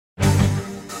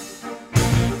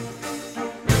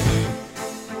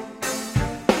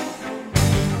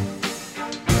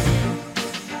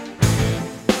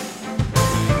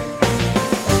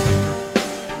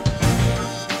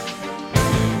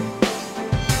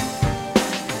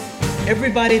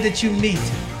Everybody that you meet,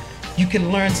 you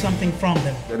can learn something from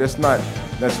them. It's not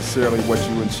necessarily what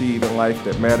you achieve in life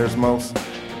that matters most,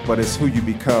 but it's who you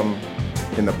become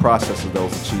in the process of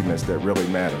those achievements that really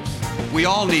matters. We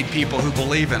all need people who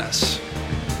believe in us.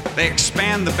 They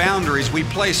expand the boundaries we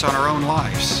place on our own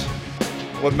lives.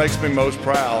 What makes me most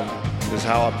proud is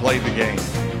how I played the game.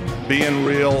 Being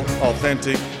real,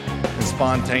 authentic, and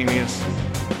spontaneous,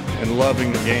 and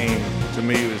loving the game, to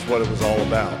me, is what it was all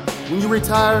about. When you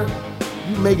retire,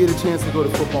 you may get a chance to go to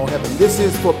football heaven. This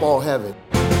is football heaven.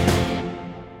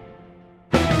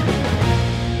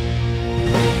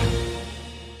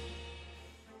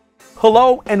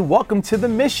 Hello and welcome to The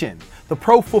Mission. The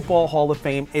Pro Football Hall of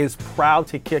Fame is proud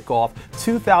to kick off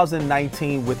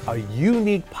 2019 with a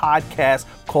unique podcast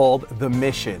called The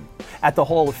Mission. At the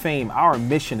Hall of Fame, our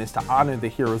mission is to honor the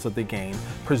heroes of the game,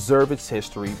 preserve its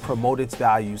history, promote its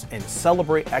values, and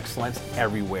celebrate excellence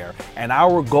everywhere. And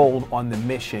our goal on The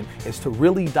Mission is to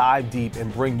really dive deep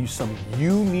and bring you some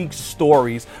unique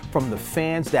stories from the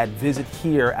fans that visit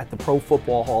here at the Pro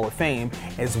Football Hall of Fame,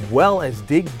 as well as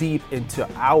dig deep into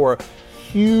our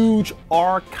huge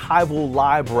archival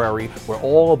library where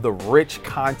all of the rich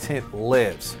content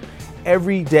lives.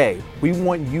 Every day, we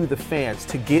want you, the fans,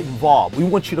 to get involved. We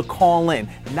want you to call in,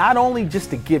 not only just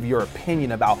to give your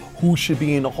opinion about who should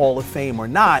be in the Hall of Fame or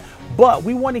not, but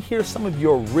we want to hear some of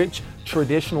your rich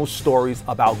traditional stories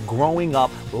about growing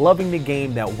up, loving the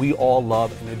game that we all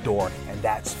love and adore, and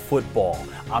that's football.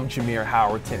 I'm Jameer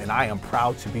Howerton, and I am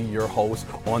proud to be your host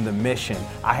on The Mission.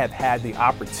 I have had the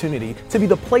opportunity to be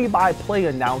the play-by-play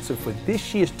announcer for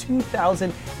this year's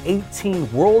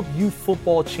 2018 World Youth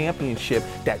Football Championship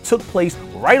that took place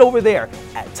right over there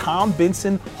at Tom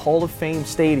Benson Hall of Fame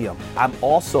Stadium. I'm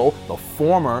also the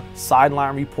former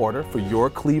sideline reporter for your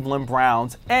Cleveland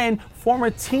Browns and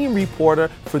former team reporter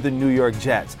for the New York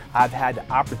Jets. I've had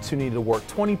the opportunity to work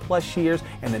 20 plus years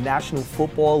in the National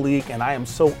Football League, and I am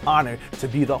so honored to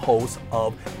be the host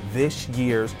of this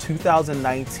year's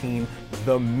 2019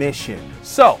 The Mission.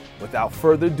 So, without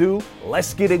further ado,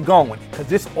 let's get it going,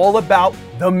 because it's all about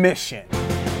The Mission.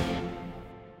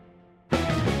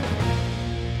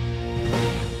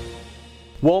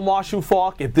 Well, Marshall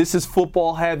Faulk, if this is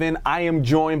football heaven, I am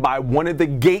joined by one of the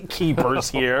gatekeepers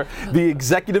here, the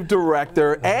executive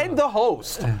director and the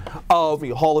host of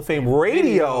Hall of Fame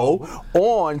Radio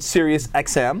on Sirius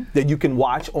XM that you can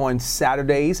watch on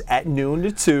Saturdays at noon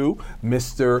to 2,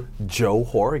 Mr. Joe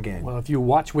Horrigan. Well, if you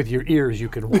watch with your ears, you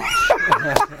can watch.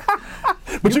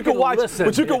 But you can watch us,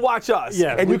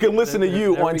 and you can listen to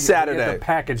you on Saturday. We get the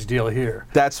package deal here.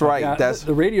 That's right.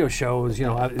 The radio show is,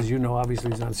 as you know,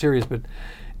 obviously it's not serious, but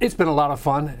it's been a lot of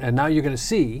fun, and now you're going to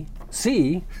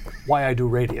see why I do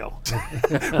radio.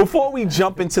 Before we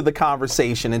jump into the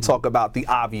conversation and talk about the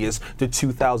obvious, the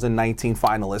 2019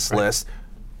 finalist list,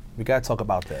 we got to talk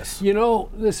about this.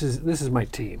 This is my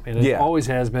team, and it always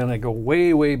has been. I go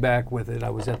way, way back with it.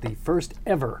 I was at the first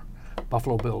ever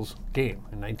Buffalo Bills game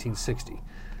in 1960.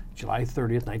 July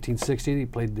 30th, 1960, they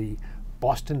played the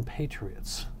Boston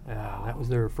Patriots. That was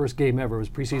their first game ever. It was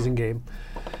a preseason game.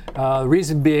 The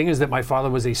reason being is that my father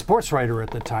was a sports writer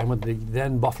at the time with the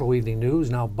then Buffalo Evening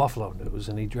News, now Buffalo News,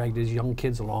 and he dragged his young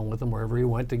kids along with him wherever he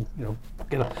went to,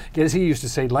 get, as he used to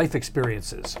say, life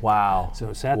experiences. Wow.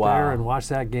 So sat there and watched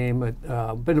that game.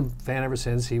 But been a fan ever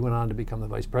since. He went on to become the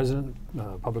vice president,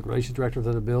 public relations director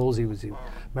for the Bills. He was the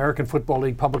American Football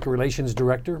League public relations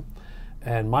director.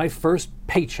 And my first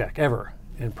paycheck ever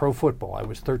in pro football, I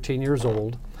was 13 years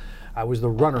old. I was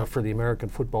the runner for the American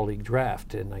Football League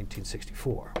draft in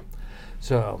 1964.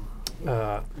 So,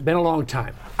 been a long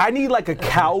time. I need like a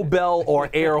cowbell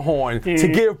or air horn to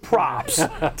give props.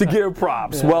 Yeah.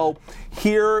 Well,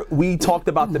 here we talked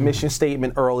about the mission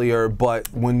statement earlier, but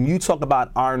when you talk about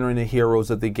honoring the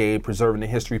heroes of the game, preserving the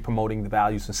history, promoting the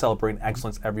values, and celebrating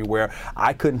excellence everywhere,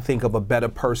 I couldn't think of a better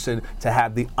person to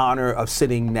have the honor of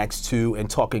sitting next to and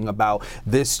talking about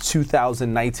this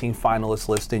 2019 finalist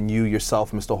list than you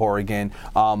yourself, Mr. Horrigan.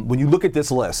 When you look at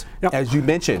this list, as you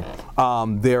mentioned,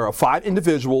 there are 5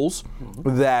 individuals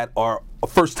that are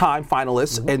first-time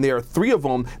finalists, and there are 3 of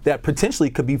them that potentially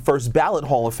could be first ballot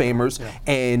Hall of Famers,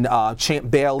 and Champ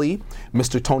Bailey,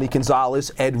 Mr. Tony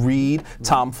Gonzalez, Ed Reed,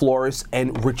 Tom Flores,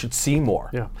 and Richard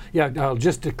Seymour.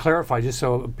 Just to clarify, just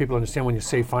so people understand, when you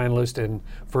say finalist and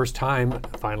first-time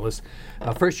finalist,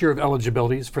 first year of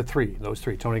eligibility is for 3, those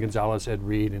 3, Tony Gonzalez, Ed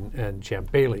Reed, and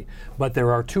Champ Bailey. But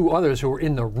there are 2 others who were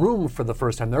in the room for the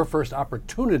first time, their first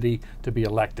opportunity to be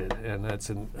elected, and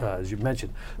that's, as you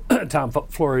mentioned, Tom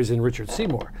Flores and Richard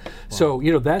Seymour. Wow. So,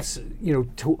 that's,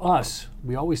 to us,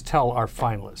 we always tell our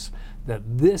finalists that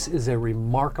this is a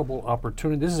remarkable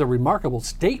opportunity. This is a remarkable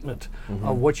statement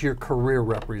of what your career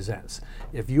represents.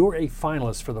 If you're a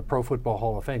finalist for the Pro Football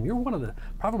Hall of Fame, you're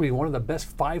probably one of the best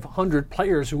 500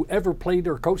 players who ever played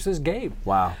or coached this game.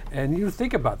 Wow. And you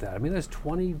think about that. I mean, there's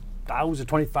 20,000,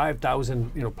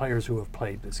 25,000 players who have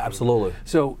played this game. Absolutely.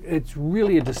 So it's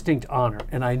really a distinct honor.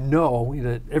 And I know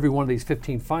that every one of these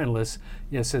 15 finalists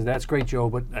says, that's great, Joe,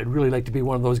 but I'd really like to be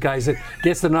one of those guys that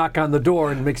gets the knock on the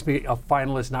door and makes me a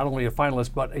finalist, not only a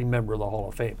finalist, but a member of the Hall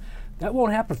of Fame. That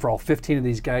won't happen for all 15 of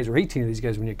these guys, or 18 of these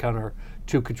guys when you count our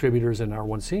 2 contributors and our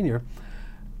 1 senior.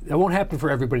 That won't happen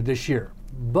for everybody this year.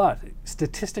 But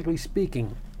statistically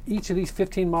speaking, each of these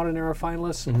 15 modern era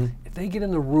finalists, if they get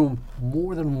in the room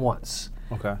more than once,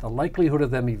 the likelihood of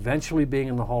them eventually being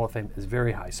in the Hall of Fame is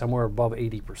very high, somewhere above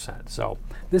 80%. So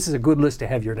this is a good list to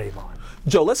have your name on.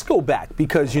 Joe, let's go back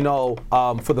because,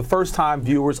 for the first-time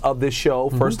viewers of this show,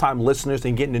 first-time listeners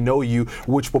and getting to know you,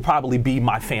 which will probably be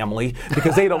my family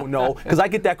because they don't know, because I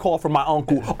get that call from my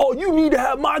uncle, oh, you need to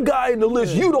have my guy in the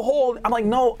list, you the Hall. I'm like,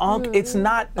 no, Unc, it's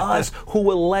not us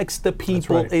who elects the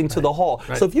people into the Hall.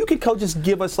 So if you could just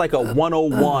give us like a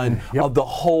 101 of the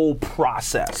whole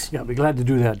process. Yeah, I'd be glad to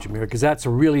do that, Jameer, because that's a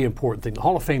really important thing. The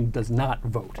Hall of Fame does not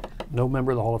vote. No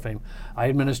member of the Hall of Fame. I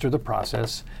administer the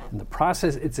process, and the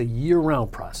process, it's a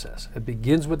year-round process. It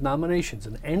begins with nominations,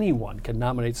 and anyone can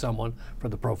nominate someone for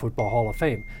the Pro Football Hall of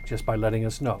Fame just by letting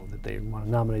us know that they want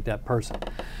to nominate that person.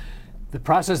 The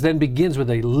process then begins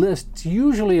with a list,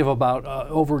 usually of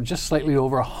about just slightly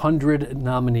over 100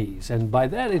 nominees, and by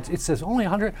that it says only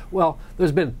 100. Well,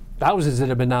 there's been thousands that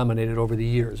have been nominated over the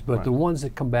years, but the ones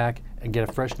that come back and get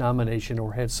a fresh nomination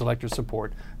or had selector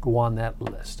support go on that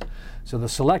list. So the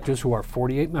selectors, who are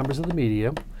 48 members of the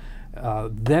media,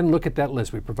 then look at that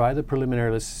list. We provide the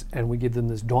preliminary lists, and we give them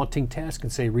this daunting task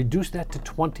and say, reduce that to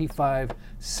 25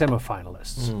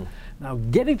 semifinalists. Now,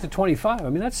 getting to 25, I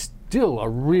mean, that's still a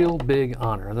real big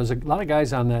honor. And there's a lot of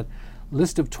guys on that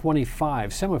list of 25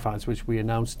 semifinals, which we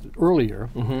announced earlier,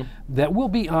 that will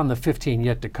be on the 15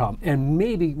 yet to come. And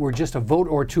maybe we're just a vote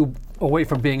or two away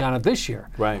from being on it this year.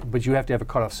 Right. But you have to have a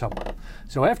cutoff somewhere.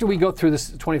 So after we go through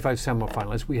this 25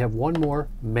 semifinalists, we have one more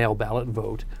mail ballot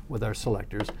vote with our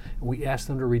selectors, and we ask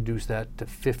them to reduce that to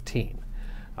 15.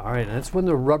 All right, and that's when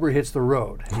the rubber hits the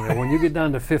road. When you get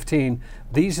down to 15,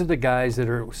 these are the guys that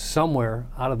are somewhere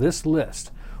out of this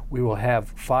list. We will have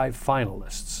 5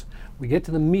 finalists. We get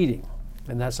to the meeting,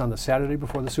 and that's on the Saturday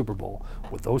before the Super Bowl,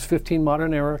 with those 15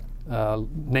 modern era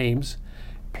names,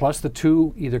 plus the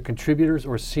 2 either contributors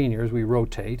or seniors we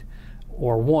rotate,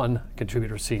 or 1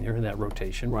 contributor senior in that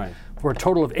rotation, for a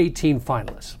total of 18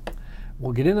 finalists.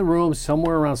 We'll get in the room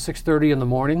somewhere around 6:30 in the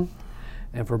morning,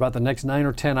 and for about the next 9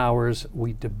 or 10 hours,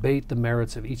 we debate the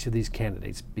merits of each of these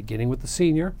candidates, beginning with the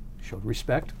senior, showed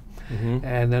respect,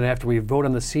 and then after we vote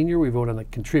on the senior, we vote on the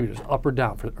contributors, up or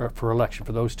down for election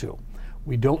for those 2.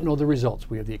 We don't know the results.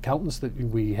 We have the accountants that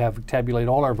we have tabulate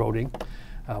all our voting.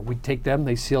 We take them,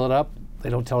 they seal it up. They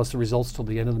don't tell us the results till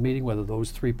the end of the meeting, whether those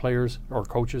 3 players or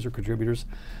coaches or contributors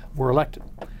were elected.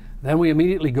 Then we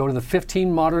immediately go to the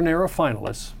 15 modern era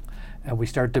finalists, and we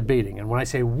start debating. And when I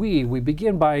say we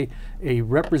begin by a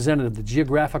representative, the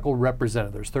geographical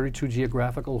representative. There's 32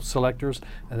 geographical selectors,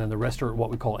 and then the rest are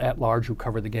what we call at-large, who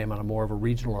cover the game on a more of a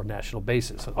regional or national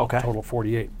basis, a total of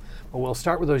 48. But we'll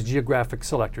start with those geographic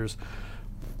selectors.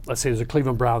 Let's say there's a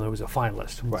Cleveland Brown that was a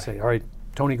finalist. We'll say, all right,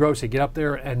 Tony Grossi, get up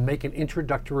there and make an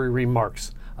introductory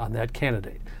remarks on that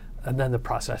candidate. And then the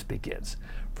process begins.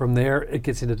 From there, it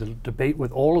gets into the debate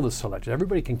with all of the selectors.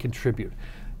 Everybody can contribute.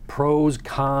 Pros,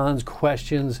 cons,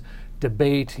 questions,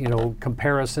 debate,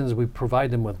 comparisons. We provide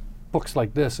them with books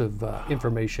like this of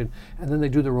information, and then they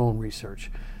do their own research.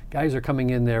 Guys are coming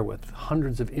in there with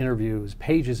hundreds of interviews,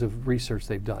 pages of research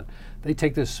they've done. They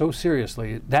take this so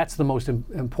seriously. That's the most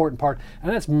important part,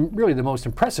 and that's really the most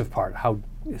impressive part, how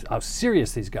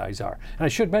serious these guys are. And I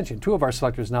should mention, 2 of our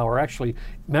selectors now are actually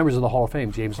members of the Hall of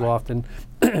Fame, James Lofton,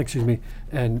 excuse me,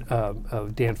 and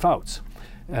Dan Fouts.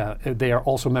 They are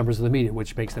also members of the media,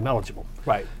 which makes them eligible.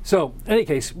 Right. So, in any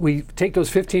case, we take those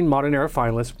 15 modern era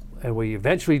finalists, and we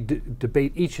eventually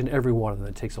debate each and every one of them.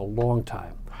 It takes a long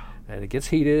time. And it gets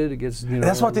heated. It gets,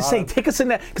 That's what they say. Take us in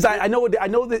that, because I know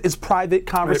that it's private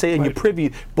conversation and you're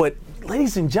privy. But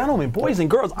ladies and gentlemen, boys and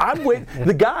girls, I'm with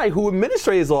the guy who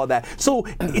administrates all that. So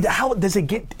how does it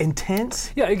get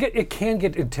intense? Yeah, it can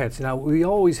get intense. Now we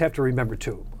always have to remember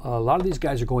too. A lot of these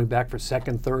guys are going back for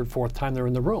 2nd, 3rd, 4th time they're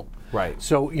in the room. Right.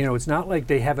 So it's not like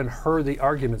they haven't heard the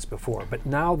arguments before. But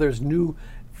now there's new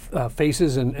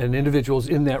faces and individuals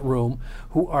in that room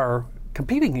who are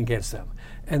competing against them.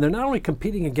 And they're not only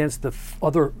competing against the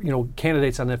other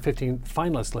candidates on that 15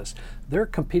 finalist list, they're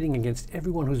competing against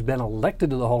everyone who's been elected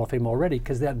to the Hall of Fame already,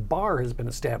 because that bar has been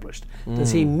established.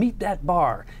 Does he meet that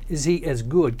bar? Is he as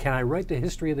good? Can I write the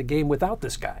history of the game without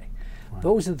this guy? Right.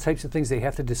 Those are the types of things they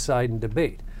have to decide and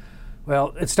debate.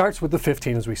 Well, it starts with the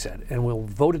 15, as we said, and we'll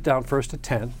vote it down first to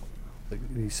 10.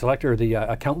 The selector, the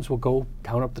accountants will go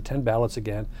count up the 10 ballots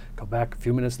again, come back a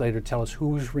few minutes later, tell us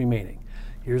who's remaining.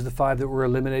 Here's the 5 that were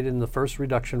eliminated in the first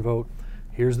reduction vote.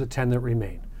 Here's the 10 that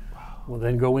remain. Wow. We'll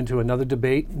then go into another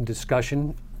debate and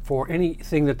discussion for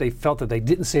anything that they felt that they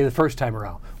didn't say the first time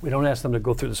around. We don't ask them to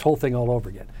go through this whole thing all over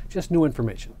again, just new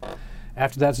information.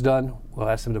 After that's done, we'll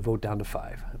ask them to vote down to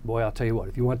 5. Boy, I'll tell you what,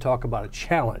 if you want to talk about a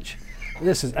challenge,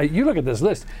 this is, you look at this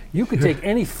list, you could take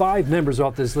any 5 members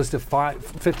off this list of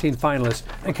 15 finalists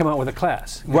and come out with a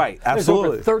class. Right,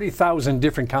 absolutely. There's over 30,000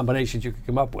 different combinations you could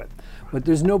come up with. But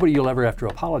there's nobody you'll ever have to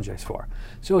apologize for.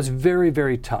 So it's very,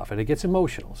 very tough, and it gets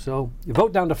emotional. So you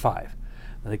vote down to 5.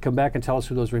 And they come back and tell us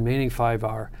who those remaining 5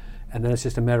 are, and then it's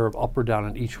just a matter of up or down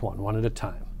on each one at a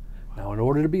time. Now, in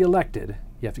order to be elected,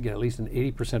 you have to get at least an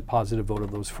 80% positive vote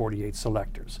of those 48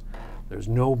 selectors. There's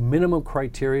no minimum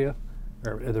criteria,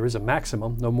 or there is a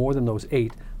maximum, no more than those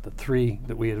 8, the 3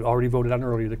 that we had already voted on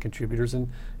earlier, the contributors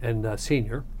and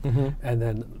senior, and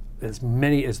then as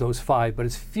many as those 5, but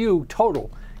as few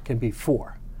total can be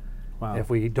 4. Wow. If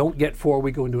we don't get 4,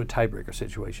 we go into a tiebreaker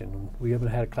situation. We haven't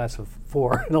had a class of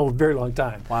 4 in a very long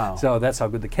time. Wow. So that's how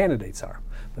good the candidates are.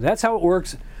 But that's how it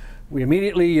works. We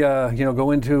immediately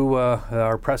go into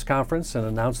our press conference and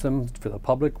announce them for the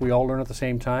public. We all learn at the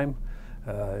same time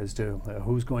as to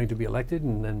who's going to be elected,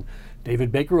 and then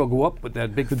David Baker will go up with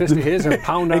that big fist of his and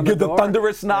pound on the door. And give the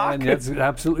thunderous knock. And that's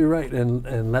absolutely right,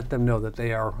 and let them know that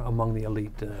they are among the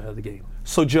elite of the game.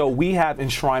 So, Joe, we have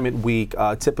Enshrinement Week,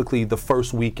 typically the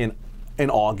first weekend in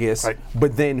August, right.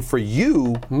 But then for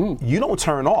you, you don't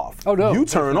turn off. Oh, no. You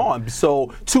turn on.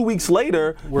 So 2 weeks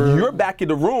later, you're back in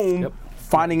the room. Yep.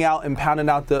 Finding out and pounding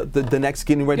out the next,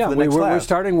 getting ready for the next class. We're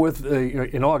starting with,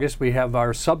 in August, we have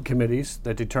our subcommittees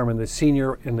that determine the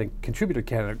senior and the contributor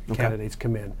candidates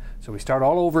come in. So we start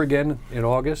all over again in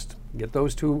August, get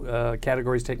those 2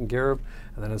 categories taken care of,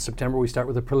 and then in September we start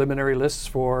with the preliminary lists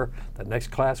for the next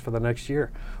class for the next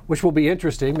year, which will be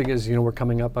interesting because we're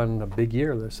coming up on a big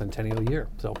year, the centennial year.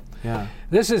 So yeah,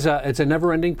 this is it's a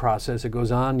never-ending process. It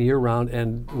goes on year-round,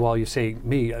 and while you say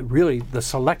me, really the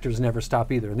selectors never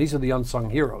stop either, and these are the unsung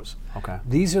heroes. Okay.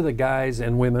 These are the guys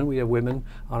and women, we have women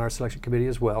on our selection committee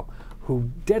as well,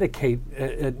 who dedicate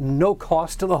at no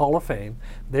cost to the Hall of Fame.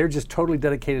 They're just totally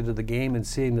dedicated to the game and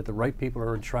seeing that the right people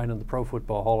are enshrined in the Pro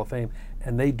Football Hall of Fame,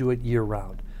 and they do it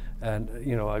year-round. And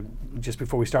just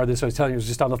before we started this, I was telling you, I was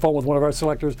just on the phone with one of our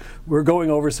selectors. We're going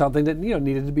over something that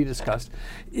needed to be discussed.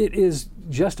 It is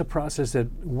just a process that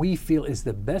we feel is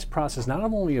the best process, not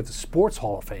only of the sports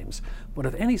Hall of Fames, but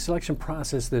of any selection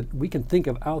process that we can think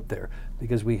of out there,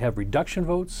 because we have reduction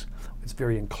votes. It's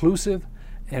very inclusive,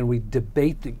 and we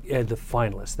debate the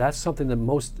finalists. That's something that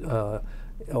most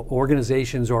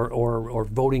organizations or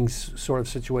voting sort of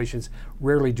situations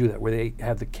rarely do that, where they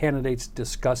have the candidates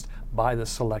discussed by the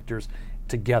selectors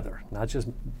together, not just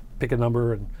pick a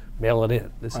number and mail it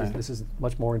in. This is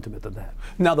much more intimate than that.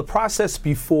 Now, the process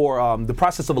before, the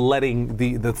process of letting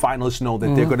the finalists know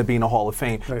that they're going to be in the Hall of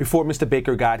Fame, before Mr.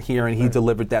 Baker got here and he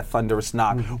delivered that thunderous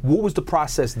knock, what was the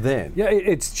process then? Yeah,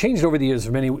 it's changed over the years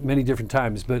many, many different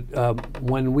times, but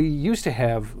when we used to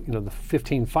have, the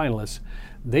 15 finalists,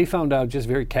 they found out just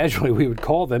very casually. We would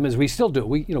call them, as we still do.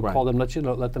 We, call them, let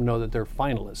them know that they're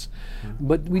finalists.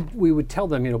 But we would tell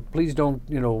them, please don't,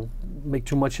 make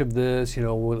too much of this. We're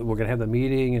going to have the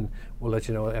meeting, and we'll let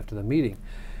you know after the meeting.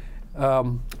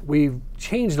 We've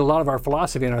changed a lot of our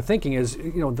philosophy and our thinking. Is the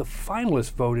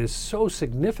finalist vote is so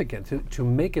significant to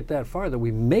make it that far that we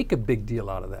make a big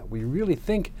deal out of that. We really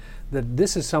think that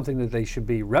this is something that they should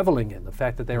be reveling in, the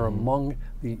fact that they're among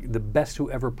the best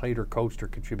who ever played or coached or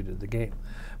contributed to the game.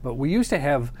 But we used to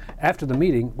have, after the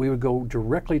meeting, we would go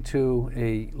directly to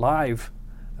a live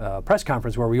press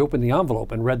conference where we opened the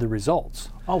envelope and read the results.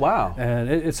 Oh, wow. And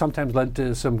it sometimes led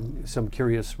to some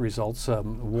curious results.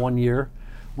 One year,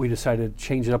 we decided to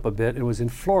change it up a bit. It was in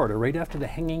Florida, right after the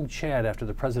hanging chad, after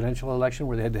the presidential election,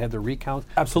 where they had to have the recount.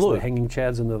 Absolutely. The hanging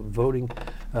chads and the voting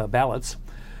ballots.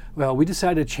 Well, we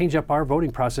decided to change up our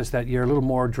voting process that year, a little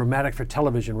more dramatic for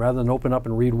television. Rather than open up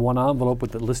and read one envelope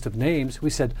with the list of names, we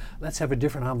said, let's have a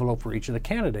different envelope for each of the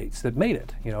candidates that made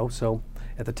it. So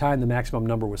at the time, the maximum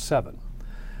number was 7.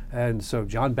 And so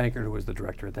John Bankert, who was the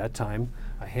director at that time,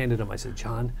 I handed him, I said,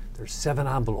 John, there's 7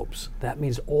 envelopes. That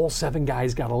means all 7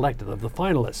 guys got elected of the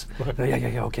finalists.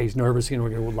 Yeah, okay, he's nervous, we're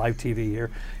going to live TV here.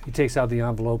 He takes out the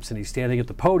envelopes and he's standing at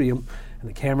the podium and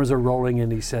the cameras are rolling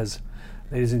and he says,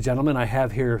 ladies and gentlemen, I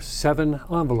have here 7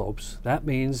 envelopes. That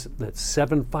means that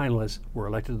 7 finalists were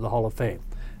elected to the Hall of Fame.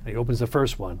 And he opens the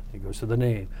first one, he goes to the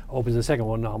name, opens the second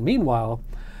one. Now, meanwhile,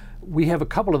 we have a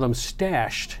couple of them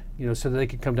stashed, so that they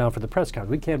could come down for the press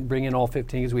conference. We can't bring in all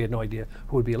 15 because we had no idea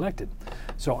who would be elected.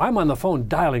 So I'm on the phone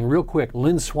dialing real quick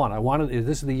Lynn Swann.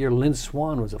 This is the year Lynn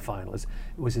Swann was a finalist.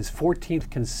 It was his 14th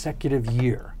consecutive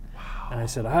year. Wow. And I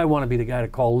said, I want to be the guy to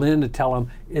call Lynn to tell him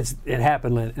it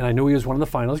happened, Lynn. And I knew he was one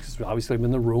of the finalists because obviously I'm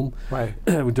in the room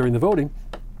during the voting.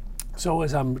 So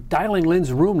as I'm dialing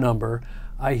Lynn's room number,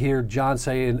 I hear John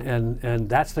say, and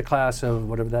that's the class of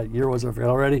whatever that year was, I forgot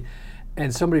already.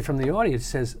 And somebody from the audience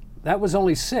says, that was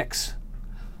only 6.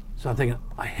 So I'm thinking,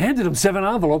 I handed him 7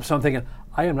 envelopes, so I'm thinking,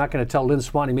 I am not going to tell Lynn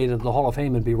Swann he made it to the Hall of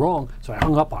Fame and be wrong, so I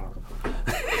hung up on him.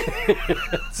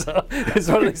 So it's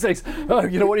one of these things,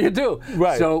 what do you do?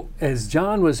 Right. So as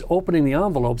John was opening the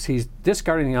envelopes, he's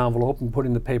discarding the envelope and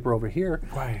putting the paper over here,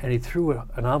 and he threw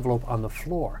an envelope on the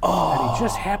floor. And he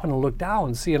just happened to look down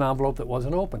and see an envelope that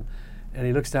wasn't open. And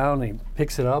he looks down and he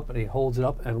picks it up and he holds it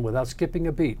up, and without skipping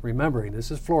a beat, remembering this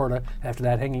is Florida after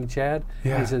that hanging Chad, he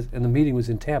says, and the meeting was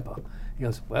in Tampa. He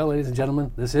goes, well, ladies and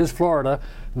gentlemen, this is Florida,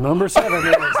 number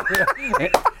 7.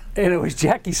 And it was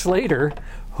Jackie Slater,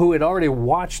 who had already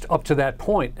watched up to that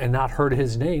point and not heard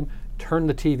his name, turned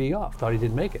the TV off, thought he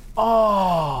didn't make it.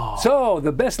 Oh. So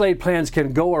the best laid plans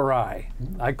can go awry.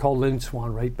 I called Lynn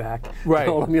Swann right back.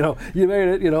 Told him, you made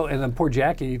it, and then poor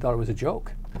Jackie thought it was a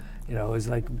joke. It was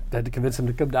like, had to convince him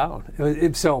to come down.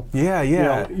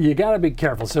 You got to be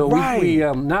careful. So we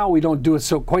now we don't do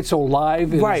it quite so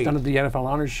live. It's done at the NFL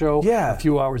Honors Show a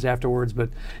few hours afterwards. But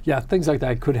things like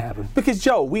that could happen. Because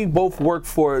Joe, we both work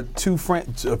for 2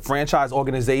 franchise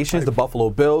organizations, the Buffalo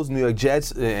Bills, New York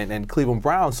Jets, and Cleveland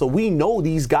Browns. So we know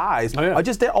these guys are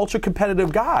just they're ultra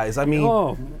competitive guys. I mean,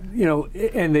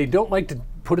 and they don't like to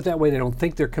put it that way. They don't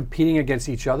think they're competing against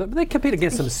each other, but they compete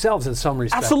against themselves in some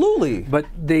respects. Absolutely. But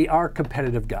they are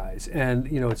competitive guys. And,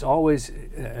 it's always,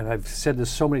 and I've said this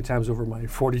so many times over my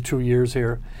 42 years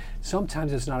here,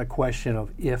 sometimes it's not a question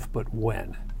of if, but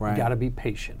when. You got to be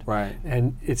patient.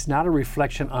 And it's not a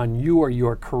reflection on you or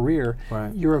your career.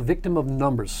 You're a victim of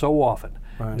numbers so often.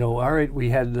 All right, we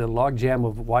had the logjam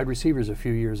of wide receivers a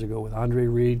few years ago with Andre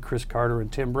Reed, Chris Carter,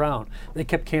 and Tim Brown. They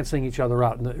kept canceling each other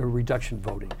out in the reduction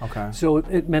voting. So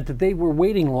it meant that they were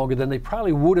waiting longer than they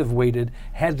probably would have waited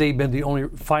had they been the only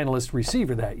finalist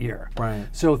receiver that year.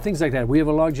 So things like that. We have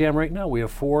a logjam right now. We have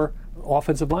 4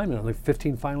 offensive linemen, only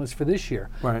 15 finalists for this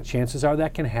year. Chances are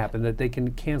that can happen, that they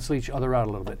can cancel each other out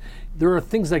a little bit. There are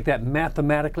things like that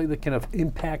mathematically that can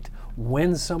impact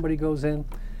when somebody goes in.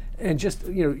 And just,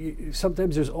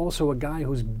 sometimes there's also a guy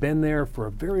who's been there for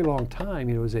a very long time,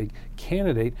 as a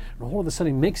candidate, and all of a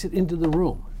sudden he makes it into the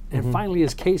room. And finally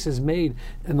his case is made,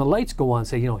 and the lights go on and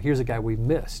say, here's a guy we've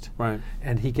missed.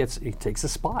 And he takes a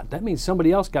spot. That means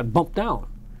somebody else got bumped down.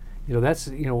 That's,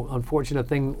 unfortunate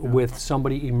thing with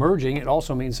somebody emerging. It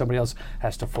also means somebody else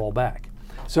has to fall back.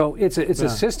 So it's a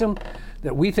system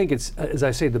that we think it's, as I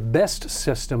say, the best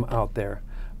system out there.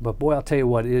 But boy, I'll tell you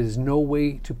what, it is no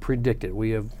way to predict it.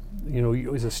 We have,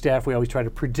 as a staff, we always try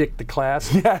to predict the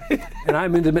class. And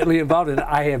I'm intimately involved in it.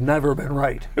 I have never been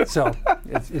right. So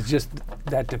it's just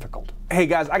that difficult. Hey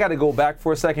guys, I got to go back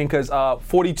for a second because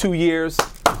 42 years.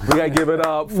 We got to give it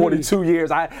up. 42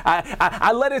 years.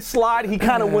 I let it slide. He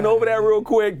kind of went over that real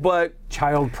quick, but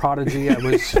child prodigy. I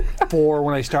was 4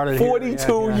 when I started.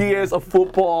 42 years of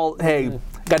football. Hey,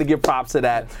 got to give props to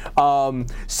that.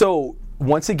 So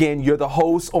once again, you're the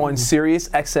host on Sirius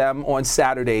XM on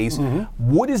Saturdays.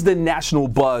 What is the national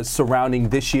buzz surrounding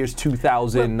this year's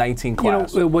 2019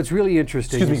 class? What's really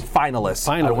interesting. Finalists.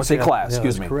 I don't want to say class.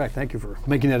 Excuse me. Correct. Thank you for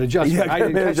making that adjustment. I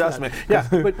didn't catch adjustment.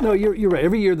 But no, you're right.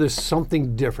 Every year there's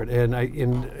something different,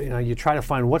 and you try to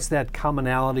find what's that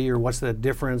commonality or what's that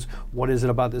difference. What is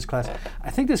it about this class? I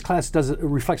think this class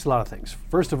reflects a lot of things.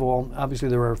 First of all, obviously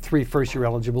there are 3 first-year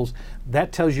eligibles.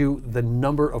 That tells you the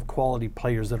number of quality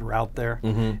players that are out there.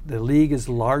 The league is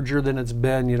larger than it's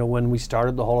been, when we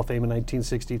started the Hall of Fame in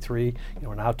 1963.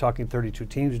 We're now talking 32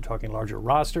 teams, we're talking larger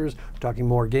rosters, we're talking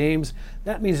more games.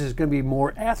 That means there's going to be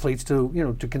more athletes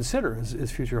to consider as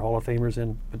future Hall of Famers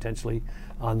and potentially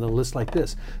on the list like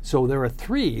this. So there are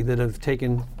 3 that have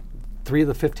taken 3 of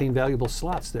the 15 valuable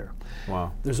slots there.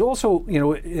 Wow. There's also,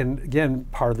 and again,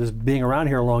 part of this being around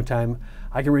here a long time,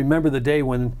 I can remember the day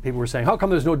when people were saying, how come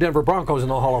there's no Denver Broncos in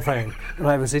the Hall of Fame? And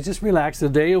I would say, just relax, the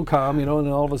day will come, and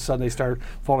all of a sudden they start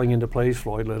falling into place.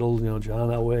 Floyd Little, John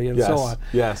Elway, and so on.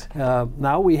 Yes.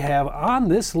 Now we have on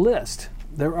this list,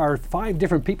 there are 5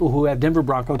 different people who have Denver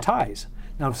Bronco ties.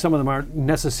 Now, some of them aren't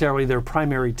necessarily their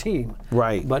primary team.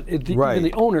 Right. But even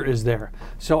the owner is there.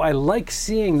 So I like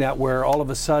seeing that where all of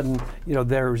a sudden,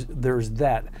 there's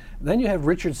that. Then you have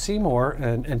Richard Seymour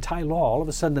and Ty Law. All of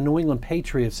a sudden, the New England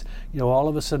Patriots, all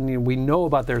of a sudden we know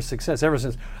about their success ever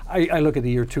since. I look at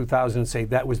the year 2000 and say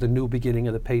that was the new beginning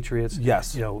of the Patriots.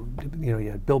 Yes. You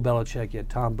had Bill Belichick, you had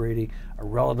Tom Brady, a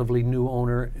relatively new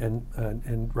owner,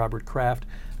 and Robert Kraft.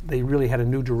 They really had a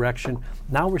new direction.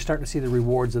 Now we're starting to see the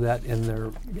rewards of that in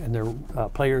their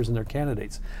players and their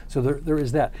candidates. So there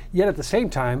is that. Yet at the same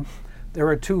time, there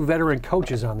are 2 veteran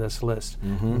coaches on this list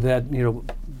that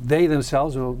they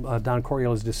themselves. Don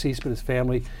Coryell is deceased, but his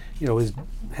family, has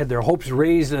had their hopes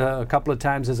raised a couple of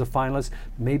times as a finalist.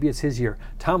 Maybe it's his year.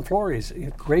 Tom Flores,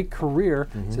 great career.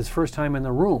 It's his first time in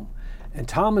the room. And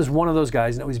Tom is one of those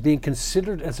guys that was being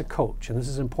considered as a coach, and this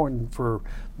is important for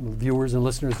viewers and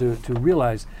listeners to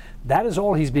realize that is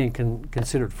all he's being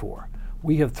considered for.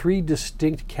 We have 3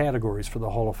 distinct categories for the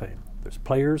Hall of Fame. There's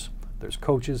players, there's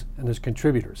coaches, and there's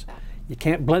contributors. You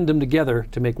can't blend them together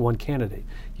to make one candidate.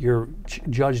 You're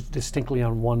judged distinctly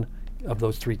on one of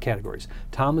those 3 categories.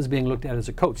 Tom is being looked at as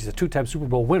a coach. He's a 2-time Super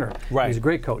Bowl winner. Right. He's a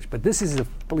great coach. But this is,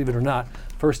 believe it or not,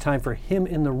 first time for him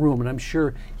in the room, and I'm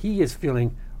sure he is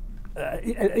feeling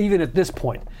even at this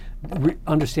point,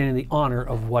 understanding the honor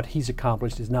of what he's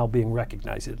accomplished is now being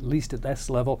recognized, at least at this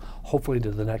level, hopefully to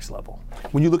the next level.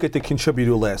 When you look at the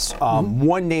contributor list,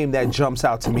 one name that jumps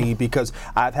out to me, because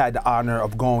I've had the honor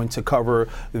of going to cover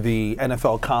the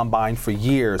NFL Combine for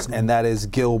years, and that is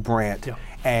Gil Brandt. Yeah.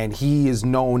 And he is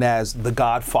known as the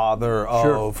godfather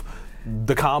of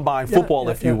the Combine football,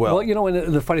 if you will. Well,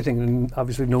 and the funny thing, and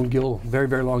obviously known Gil, very,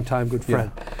 very long time, good friend.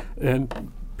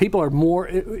 And people are more,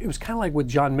 it was kind of like with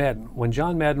John Madden. When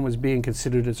John Madden was being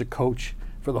considered as a coach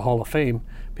for the Hall of Fame,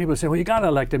 people would say, well, you got to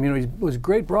elect him. It was a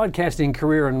great broadcasting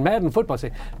career in Madden football. I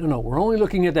say, no, we're only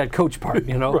looking at that coach part,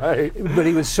 Right. But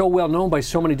he was so well known by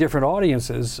so many different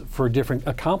audiences for different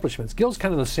accomplishments. Gil's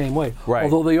kind of the same way. Right.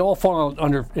 Although they all fall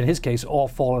under, in his case, all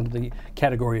fall under the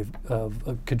category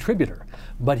of contributor.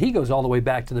 But he goes all the way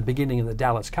back to the beginning of the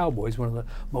Dallas Cowboys, one of the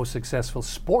most successful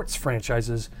sports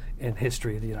franchises in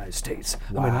history of the United States.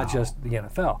 Wow. I mean, not just the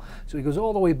NFL. So he goes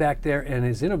all the way back there, and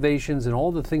his innovations and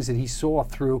all the things that he saw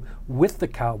through with the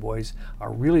Cowboys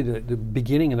are really the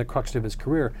beginning and the crux of his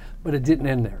career. But it didn't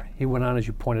end there. He went on, as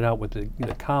you pointed out, with the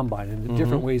Combine and the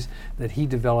different ways that he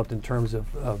developed in terms of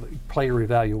player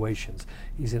evaluations.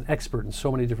 He's an expert in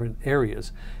so many different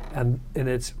areas. And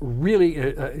it's really,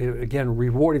 again,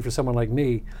 rewarding for someone like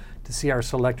me to see our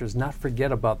selectors not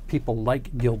forget about people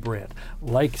like Gil Brandt,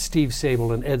 like Steve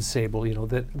Sable and Ed Sable,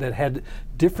 that had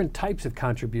different types of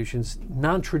contributions,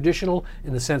 non-traditional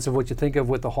in the sense of what you think of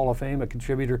with the Hall of Fame, a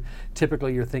contributor.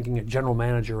 Typically, you're thinking a general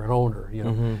manager, an owner.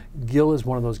 Gil is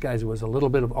one of those guys who was a little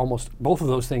bit of almost both of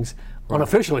those things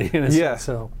unofficially in a sense.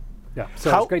 So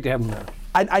it's great to have him there.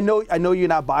 I know you're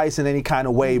not biased in any kind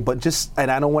of way, but and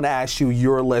I don't want to ask you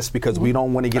your list because we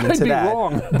don't want to get into that.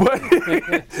 Wrong.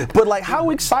 But like, how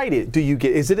excited do you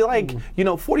get? Is it like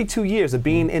 42 years of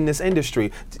being in this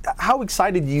industry? How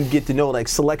excited do you get to know like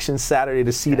Selection Saturday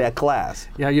to see that class?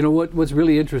 Yeah, what's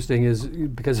really interesting is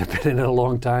because I've been in it a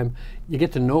long time. You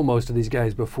get to know most of these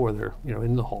guys before they're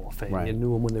in the Hall of Fame. Right. You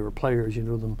knew them when they were players. You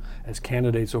knew them as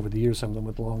candidates over the years. Some of them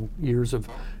with long years of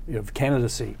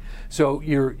candidacy. So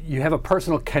you have a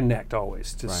personal connect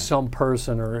always to some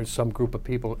person or some group of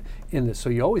people in this. So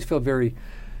you always feel very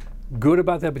good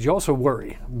about that, but you also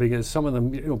worry because some of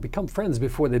them become friends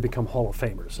before they become Hall of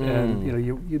Famers.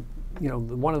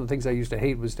 And one of the things I used to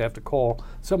hate was to have to call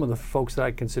some of the folks that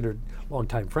I considered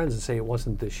longtime friends and say it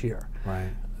wasn't this year. Right.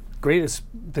 Greatest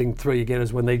thrill you get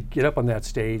is when they get up on that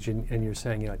stage and you're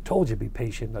saying, I told you, be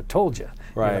patient. I told you.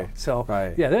 Right.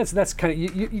 Yeah, that's kind of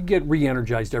you get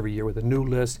re-energized every year with a new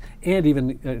list, and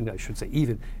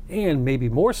even and maybe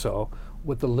more so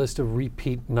with the list of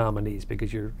repeat nominees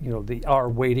because they are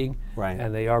waiting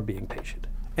and they are being patient.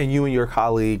 And you and your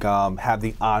colleague have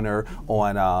the honor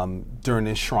on during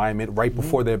enshrinement right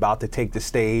before they're about to take the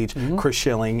stage, Chris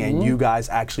Schilling, and you guys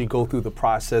actually go through the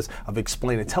process of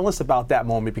explaining. Tell us about that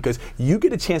moment because you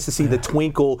get a chance to see the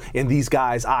twinkle in these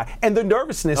guys' eye and the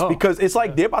nervousness because it's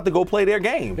like they're about to go play their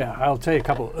game. Yeah, I'll tell you a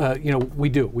couple. We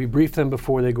do. We brief them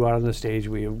before they go out on the stage.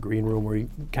 We have a green room where we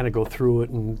kind of go through it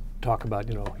and talk about,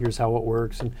 here's how it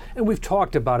works. And we've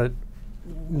talked about it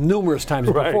numerous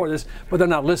times before this, but they're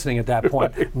not listening at that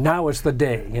point. Right. Now it's the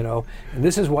day, you know. And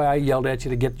this is why I yelled at you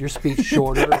to get your speech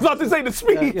shorter. I was about to say the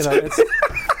speech. You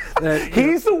know,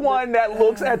 he's the one that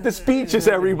looks at the speeches,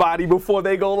 everybody, before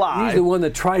they go live. He's the one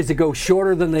that tries to go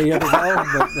shorter than they ever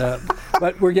go,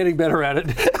 but we're getting better at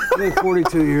it.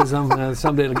 42 years,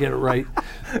 someday to get it right.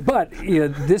 But you know,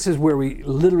 this is where we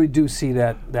literally do see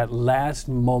that last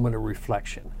moment of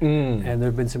reflection. And there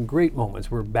have been some great moments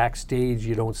where backstage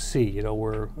you don't see. You know,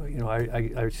 where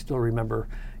I still remember,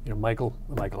 you know,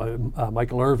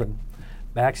 Michael Irvin.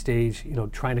 Backstage, you know,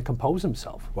 trying to compose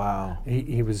himself. Wow.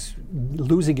 He was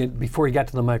losing it before he got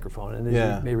to the microphone. And as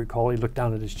you may recall, he looked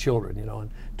down at his children, you know,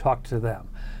 and talked to them.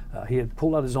 He had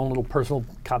pulled out his own little personal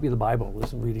copy of the Bible,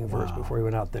 listened reading a verse before he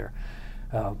went out there.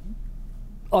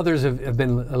 Others have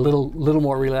been a little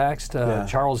more relaxed.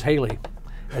 Charles Haley,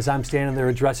 as I'm standing there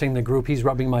addressing the group, he's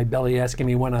rubbing my belly, asking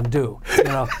me when I'm due. You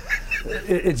know,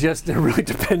 it really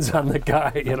depends on the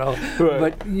guy, you know.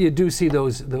 Right. But you do see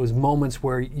those moments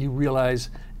where you realize,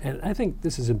 and I think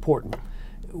this is important.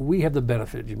 We have the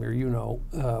benefit, Jameer, you know,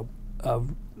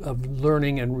 of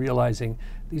learning and realizing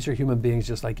these are human beings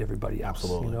just like everybody else.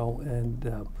 Absolutely. You know, and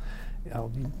you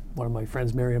know, one of my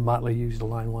friends, Marion Motley, used a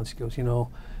line once. He goes, you know,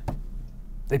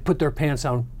 they put their pants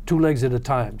on 2 legs at a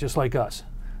time, just like us.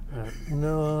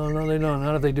 No, they don't.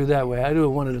 Not if they do that way. I do it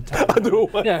one at a time. I do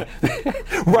it one. Yeah.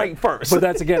 Right first. But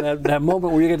that's again that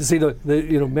moment where you get to see the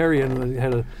you know,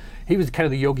 Marion he was kind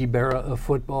of the Yogi Berra of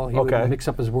football. He would mix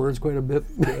up his words quite a bit,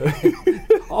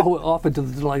 often to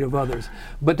the delight of others.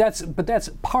 But that's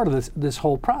part of this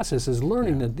whole process is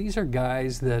learning that these are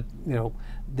guys that, you know,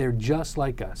 they're just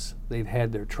like us. They've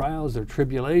had their trials, their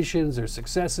tribulations, their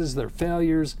successes, their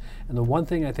failures, and the one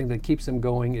thing I think that keeps them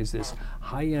going is this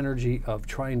high energy of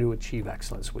trying to achieve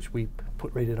excellence, which we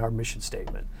put right in our mission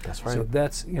statement. That's right. So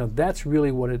that's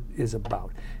really what it is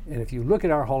about. And if you look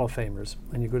at our Hall of Famers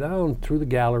and you go down through the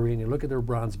gallery and you look at their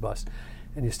bronze bust,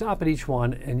 and you stop at each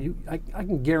one, and I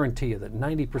can guarantee you that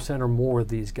 90% or more of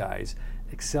these guys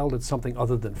excelled at something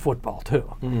other than football too.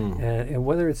 And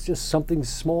whether it's just something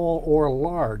small or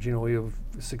large, you know, we have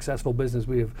successful business,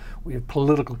 we have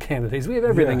political candidates, we have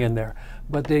everything in there.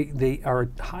 But they are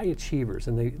high achievers,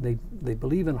 and they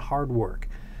believe in hard work.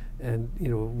 And you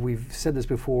know, we've said this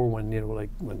before when, you know, like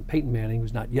when Peyton Manning,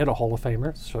 who's not yet a Hall of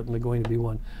Famer, certainly going to be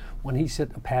one, when he set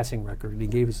a passing record and he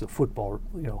gave us the football,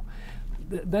 you know,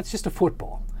 that's just a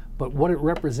football. But what it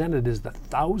represented is the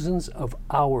thousands of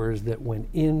hours that went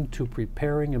into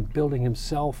preparing and building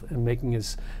himself and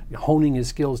honing his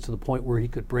skills to the point where he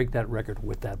could break that record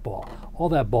with that ball. All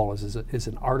that ball is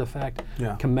an artifact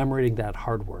commemorating that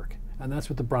hard work. And that's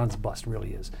what the bronze bust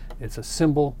really is. It's a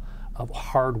symbol of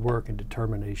hard work and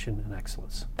determination and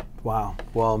excellence. Wow.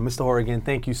 Well, Mr. Horrigan,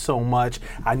 thank you so much.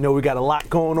 I know we got a lot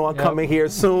going on coming here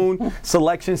soon.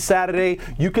 Selection Saturday.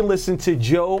 You can listen to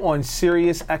Joe on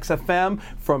Sirius XFM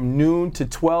from noon to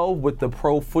 12 with the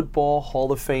Pro Football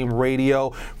Hall of Fame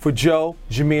Radio. For Joe,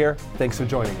 Jameer, thanks for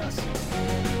joining us.